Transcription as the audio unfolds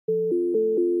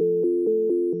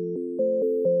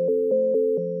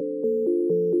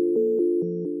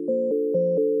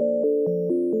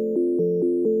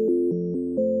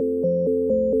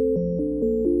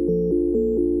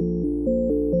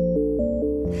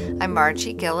I'm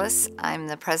Margie Gillis. I'm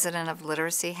the president of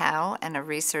Literacy How and a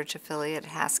research affiliate at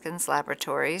Haskins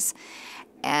Laboratories.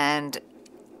 And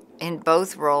in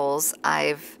both roles,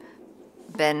 I've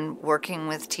been working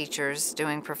with teachers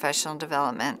doing professional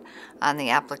development on the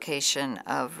application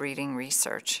of reading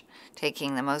research,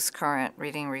 taking the most current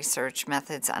reading research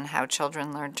methods on how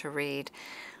children learn to read,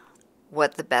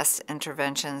 what the best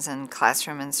interventions and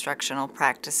classroom instructional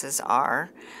practices are,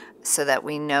 so that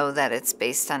we know that it's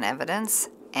based on evidence,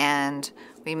 and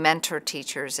we mentor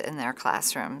teachers in their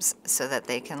classrooms so that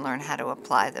they can learn how to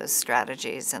apply those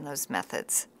strategies and those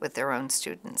methods with their own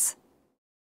students.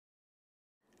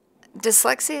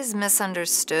 Dyslexia is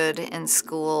misunderstood in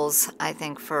schools, I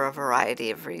think, for a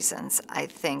variety of reasons. I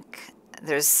think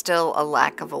there's still a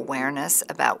lack of awareness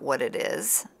about what it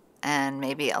is, and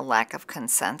maybe a lack of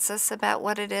consensus about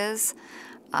what it is.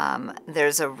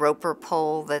 There's a Roper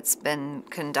poll that's been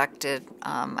conducted,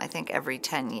 I think, every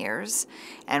 10 years,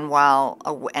 and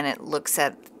it looks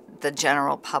at the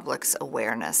general public's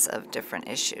awareness of different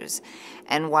issues.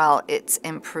 And while it's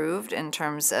improved in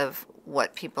terms of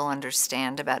what people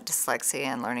understand about dyslexia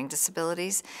and learning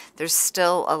disabilities, there's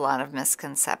still a lot of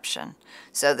misconception.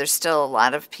 So there's still a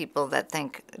lot of people that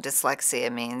think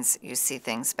dyslexia means you see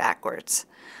things backwards.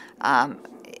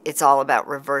 It's all about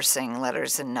reversing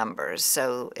letters and numbers,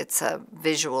 so it's a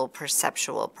visual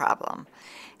perceptual problem.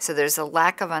 So there's a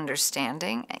lack of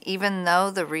understanding, even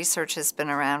though the research has been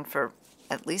around for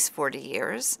at least 40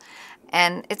 years.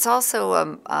 And it's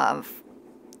also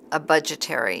a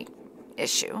budgetary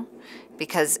issue,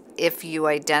 because if you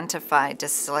identify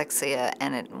dyslexia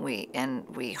and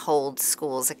we hold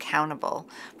schools accountable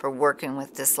for working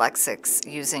with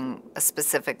dyslexics using a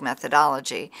specific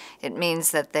methodology, it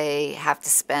means that they have to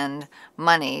spend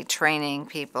money training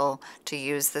people to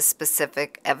use the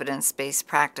specific evidence-based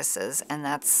practices, and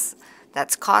that's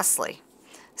costly.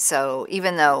 So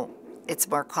even though it's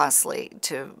more costly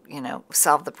to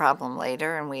solve the problem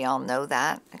later, and we all know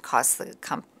that it costs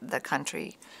the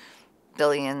country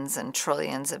billions and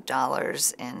trillions of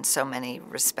dollars in so many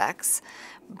respects,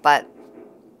 but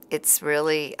it's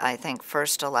really, I think,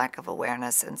 first a lack of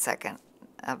awareness, and second,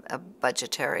 a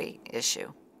budgetary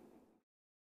issue.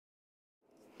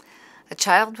 A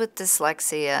child with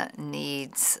dyslexia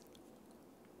needs,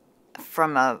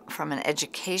 from an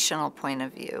educational point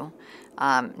of view,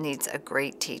 needs a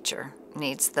great teacher,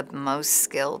 needs the most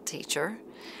skilled teacher,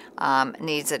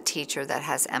 needs a teacher that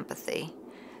has empathy,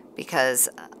 because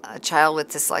a child with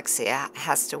dyslexia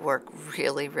has to work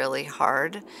really, really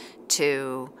hard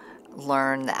to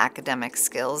learn the academic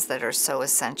skills that are so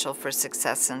essential for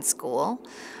success in school.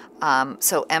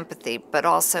 So empathy, but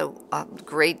also a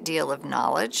great deal of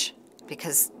knowledge,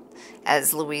 because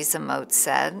as Louisa Moat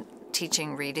said,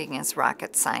 teaching reading is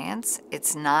rocket science.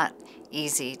 It's not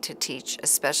easy to teach,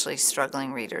 especially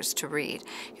struggling readers, to read.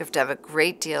 You have to have a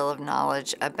great deal of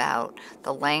knowledge about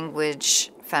the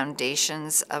language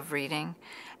foundations of reading,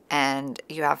 and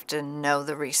you have to know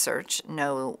the research,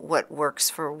 know what works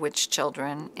for which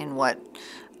children in what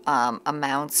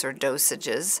amounts or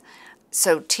dosages.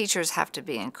 So teachers have to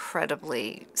be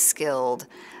incredibly skilled.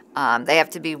 They have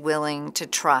to be willing to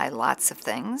try lots of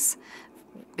things,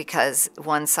 because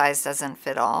one size doesn't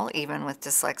fit all, even with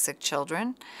dyslexic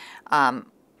children.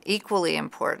 Equally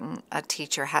important, a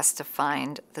teacher has to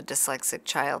find the dyslexic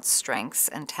child's strengths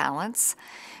and talents,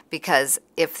 because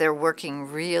if they're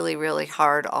working really, really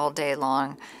hard all day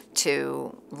long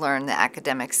to learn the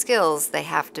academic skills, they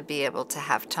have to be able to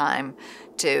have time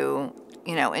to,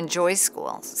 enjoy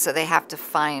school. So they have to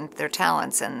find their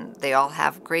talents, and they all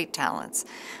have great talents.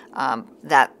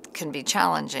 That can be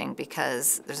challenging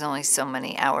because there's only so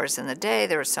many hours in the day,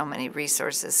 there are so many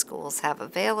resources schools have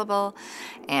available,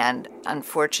 and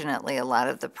unfortunately a lot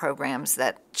of the programs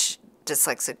that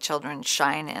dyslexic children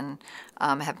shine in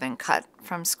have been cut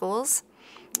from schools.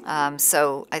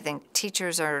 So I think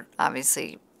teachers are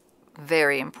obviously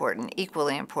very important.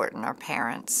 Equally important are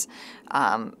parents.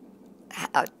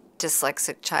 A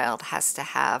dyslexic child has to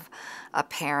have a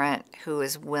parent who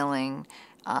is willing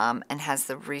and has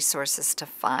the resources to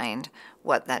find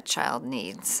what that child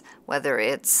needs, whether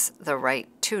it's the right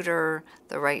tutor,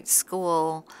 the right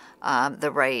school,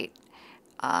 the right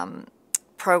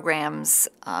programs,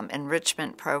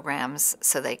 enrichment programs,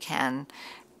 so they can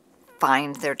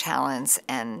find their talents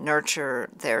and nurture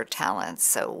their talents.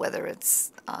 So whether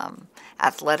it's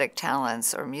athletic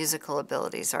talents or musical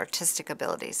abilities, artistic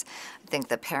abilities, I think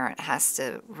the parent has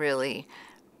to really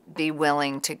be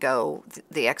willing to go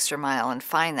the extra mile and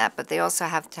find that, but they also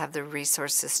have to have the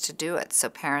resources to do it. So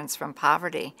parents from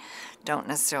poverty don't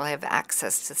necessarily have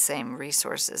access to the same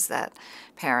resources that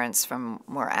parents from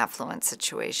more affluent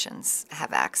situations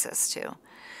have access to.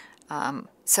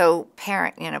 So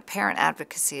parent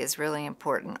advocacy is really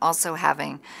important. Also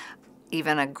having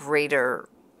even a greater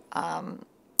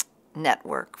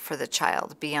network for the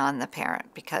child beyond the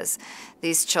parent, because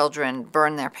these children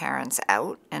burn their parents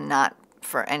out, and not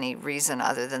for any reason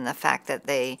other than the fact that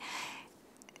they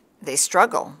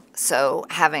struggle. So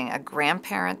having a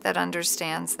grandparent that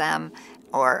understands them,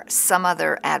 or some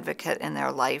other advocate in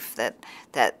their life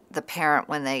that the parent,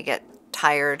 when they get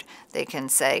tired, they can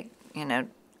say,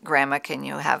 Grandma, can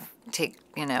you take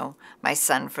my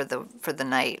son for the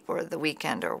night or the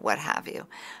weekend or what have you.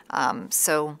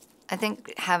 So I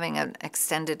think having an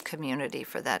extended community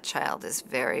for that child is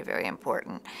very, very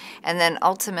important. And then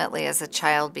ultimately, as a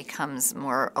child becomes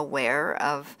more aware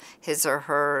of his or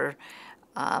her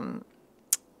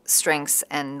strengths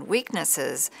and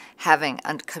weaknesses, having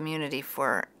a community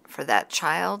for that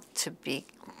child to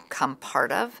become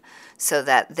part of, so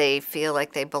that they feel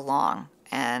like they belong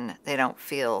and they don't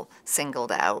feel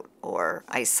singled out or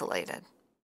isolated.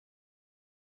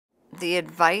 The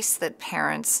advice that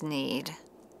parents need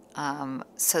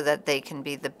so that they can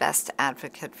be the best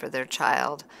advocate for their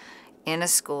child in a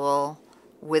school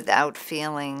without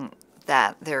feeling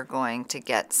that they're going to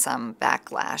get some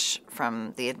backlash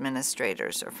from the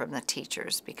administrators or from the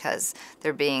teachers, because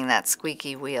they're being that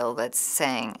squeaky wheel that's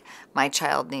saying, my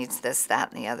child needs this,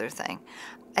 that, and the other thing.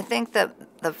 I think that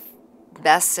the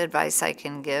best advice I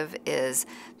can give is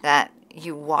that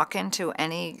you walk into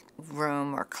any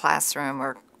room or classroom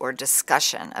or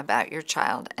discussion about your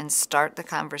child and start the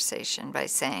conversation by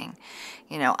saying,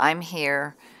 I'm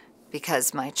here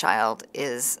because my child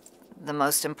is the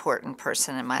most important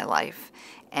person in my life,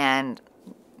 and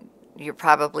you're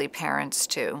probably parents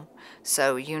too,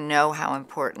 so you know how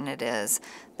important it is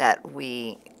that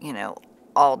we,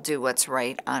 all do what's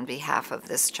right on behalf of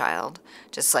this child,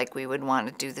 just like we would want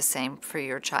to do the same for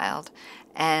your child.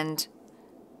 And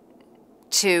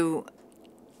to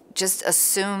just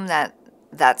assume that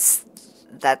that's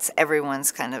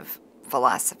everyone's kind of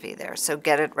philosophy there. So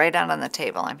get it right out on the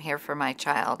table. I'm here for my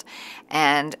child.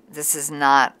 And this is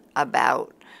not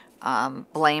about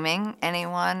blaming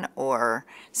anyone or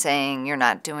saying you're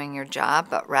not doing your job,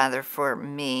 but rather for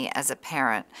me as a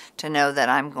parent to know that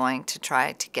I'm going to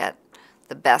try to get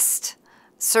the best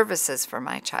services for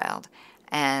my child.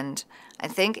 And I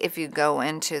think if you go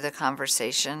into the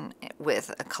conversation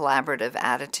with a collaborative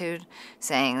attitude,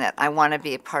 saying that I want to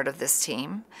be a part of this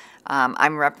team,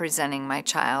 I'm representing my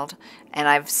child, and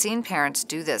I've seen parents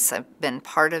do this. I've been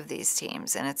part of these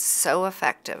teams, and it's so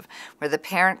effective, where the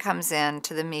parent comes in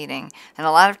to the meeting, and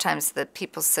a lot of times the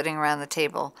people sitting around the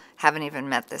table haven't even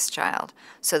met this child.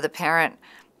 So the parent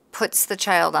puts the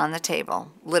child on the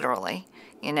table, literally,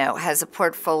 has a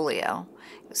portfolio,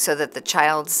 so that the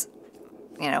child's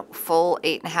full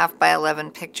 8.5 by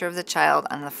 11 picture of the child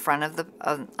on the front of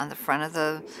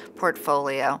the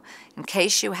portfolio. In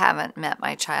case you haven't met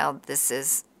my child, this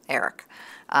is Eric.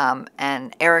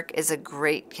 And Eric is a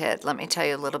great kid. Let me tell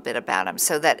you a little bit about him,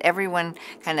 so that everyone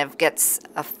kind of gets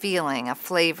a feeling, a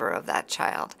flavor of that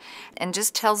child, and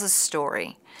just tells a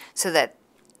story so that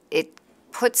it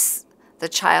puts the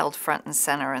child front and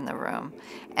center in the room.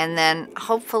 And then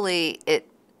hopefully it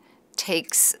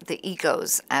takes the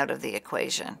egos out of the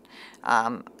equation,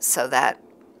 so that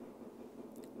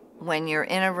when you're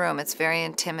in a room, it's very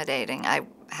intimidating. I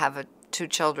have two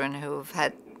children who've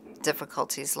had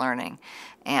difficulties learning,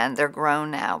 and they're grown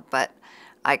now, but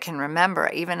I can remember,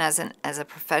 even as a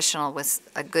professional with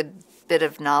a good bit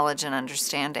of knowledge and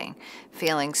understanding,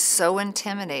 feeling so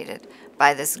intimidated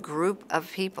by this group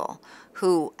of people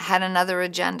who had another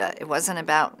agenda. It wasn't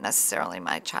about necessarily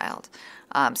my child.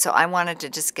 So I wanted to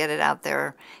just get it out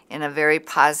there in a very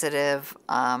positive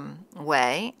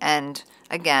way. And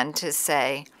again, to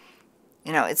say,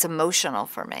 it's emotional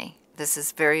for me. This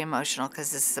is very emotional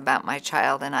because this is about my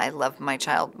child, and I love my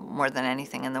child more than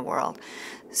anything in the world.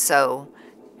 So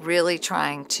really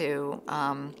trying to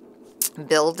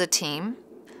build a team.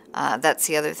 That's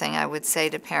the other thing I would say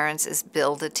to parents, is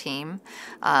build a team.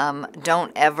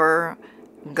 Don't ever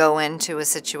go into a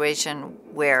situation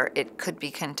where it could be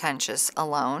contentious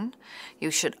alone. You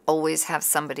should always have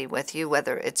somebody with you,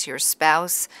 whether it's your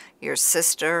spouse, your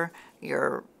sister,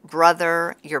 your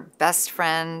brother, your best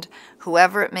friend,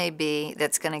 whoever it may be,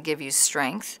 that's going to give you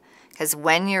strength. Because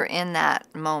when you're in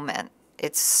that moment,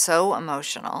 it's so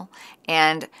emotional.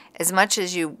 And as much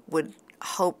as you would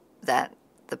hope that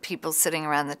the people sitting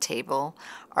around the table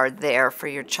are there for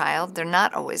your child, they're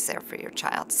not always there for your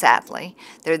child, sadly.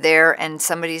 They're there and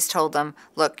somebody's told them,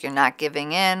 look, you're not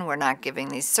giving in, we're not giving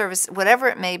these services, whatever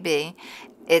it may be.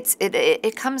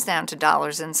 It comes down to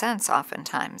dollars and cents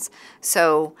oftentimes.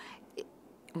 So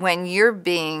when you're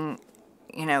being,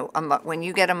 you know, when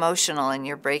you get emotional and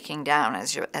you're breaking down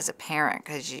as a parent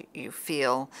because you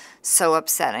feel so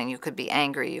upset, and you could be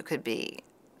angry, you could be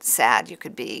sad, you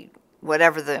could be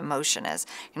whatever the emotion is.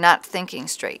 You're not thinking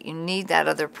straight. You need that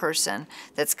other person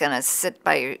that's going to sit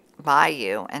by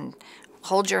you and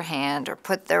hold your hand or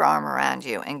put their arm around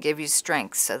you and give you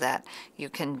strength so that you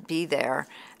can be there,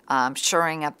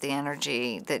 shoring up the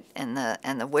energy that and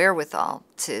the wherewithal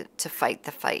to fight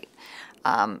the fight.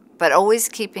 But always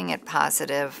keeping it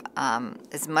positive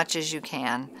as much as you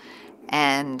can.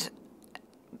 And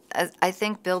I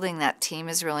think building that team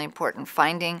is really important.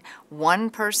 Finding one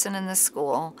person in the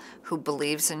school who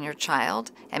believes in your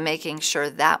child and making sure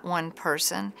that one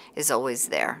person is always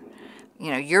there.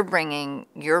 You know, you're bringing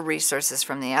your resources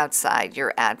from the outside,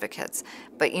 your advocates,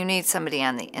 but you need somebody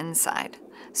on the inside.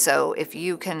 So if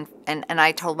you can, and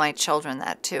I told my children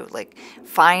that too, like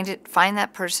find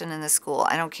that person in the school.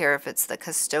 I don't care if it's the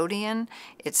custodian,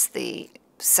 it's the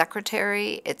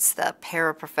secretary, it's the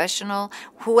paraprofessional,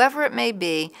 whoever it may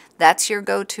be, that's your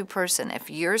go-to person.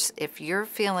 If you're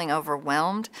feeling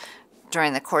overwhelmed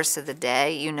during the course of the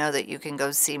day, you know that you can go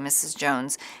see Mrs.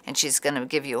 Jones and she's going to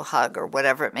give you a hug or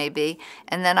whatever it may be.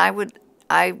 And then I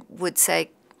would say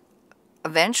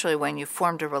eventually when you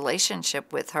formed a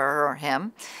relationship with her or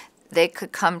him, they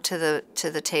could come to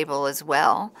the table as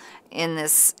well in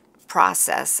this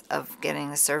process of getting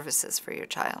the services for your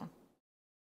child.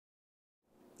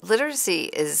 Literacy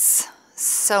is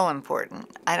so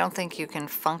important. I don't think you can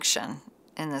function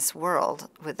in this world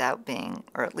without being,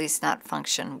 or at least not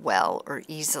function well or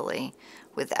easily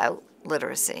without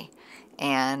literacy.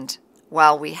 And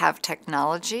while we have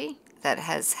technology that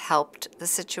has helped the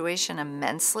situation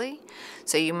immensely,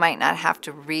 so you might not have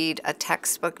to read a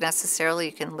textbook necessarily.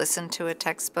 You can listen to a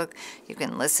textbook. You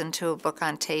can listen to a book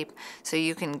on tape, so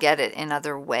you can get it in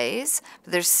other ways.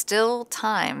 But there's still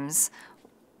times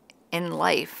in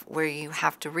life where you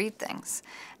have to read things.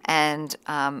 And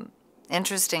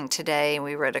interesting, today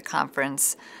we were at a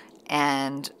conference,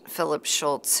 and Philip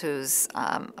Schultz, who's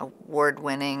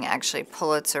award-winning, actually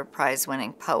Pulitzer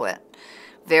Prize-winning poet,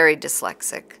 very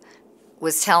dyslexic,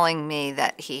 was telling me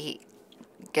that he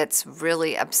gets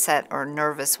really upset or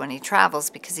nervous when he travels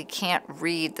because he can't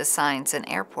read the signs in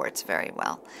airports very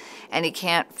well, and he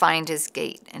can't find his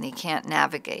gate, and he can't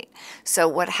navigate. So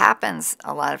what happens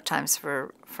a lot of times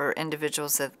for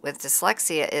individuals with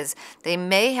dyslexia is they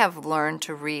may have learned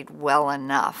to read well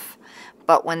enough,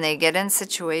 but when they get in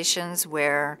situations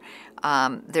where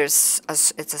it's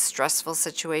a stressful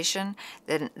situation,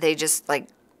 then they just like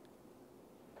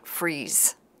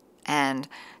freeze. And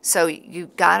so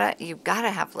you gotta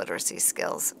have literacy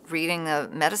skills. Reading the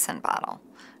medicine bottle.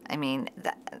 I mean,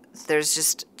 there's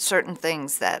just certain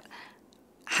things that,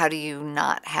 how do you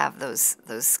not have those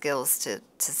skills to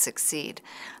succeed?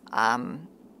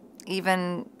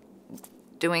 Even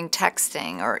doing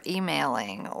texting or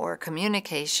emailing or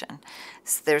communication,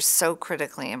 they're so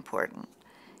critically important.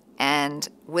 And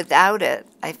without it,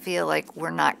 I feel like we're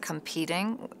not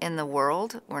competing in the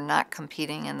world. We're not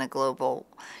competing in the global,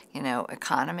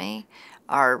 economy.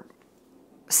 Our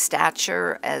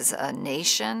stature as a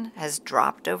nation has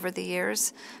dropped over the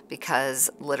years because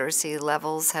literacy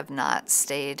levels have not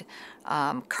stayed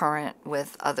current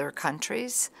with other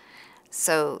countries.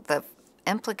 So the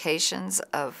implications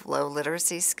of low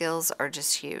literacy skills are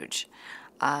just huge.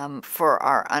 For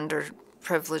our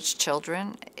underprivileged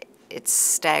children, it's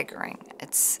staggering.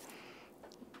 It's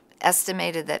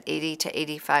estimated that 80 to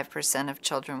 85% of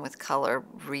children with color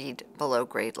read below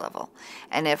grade level.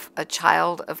 And if a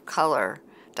child of color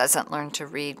doesn't learn to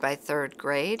read by 3rd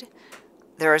grade,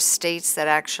 there are states that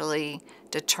actually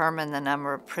determine the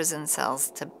number of prison cells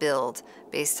to build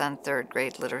based on 3rd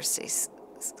grade literacy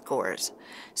scores.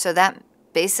 So that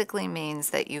basically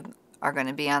means that you are going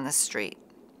to be on the street.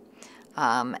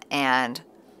 And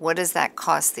what does that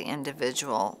cost the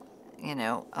individual,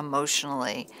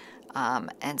 emotionally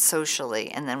and socially?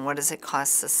 And then what does it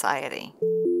cost society?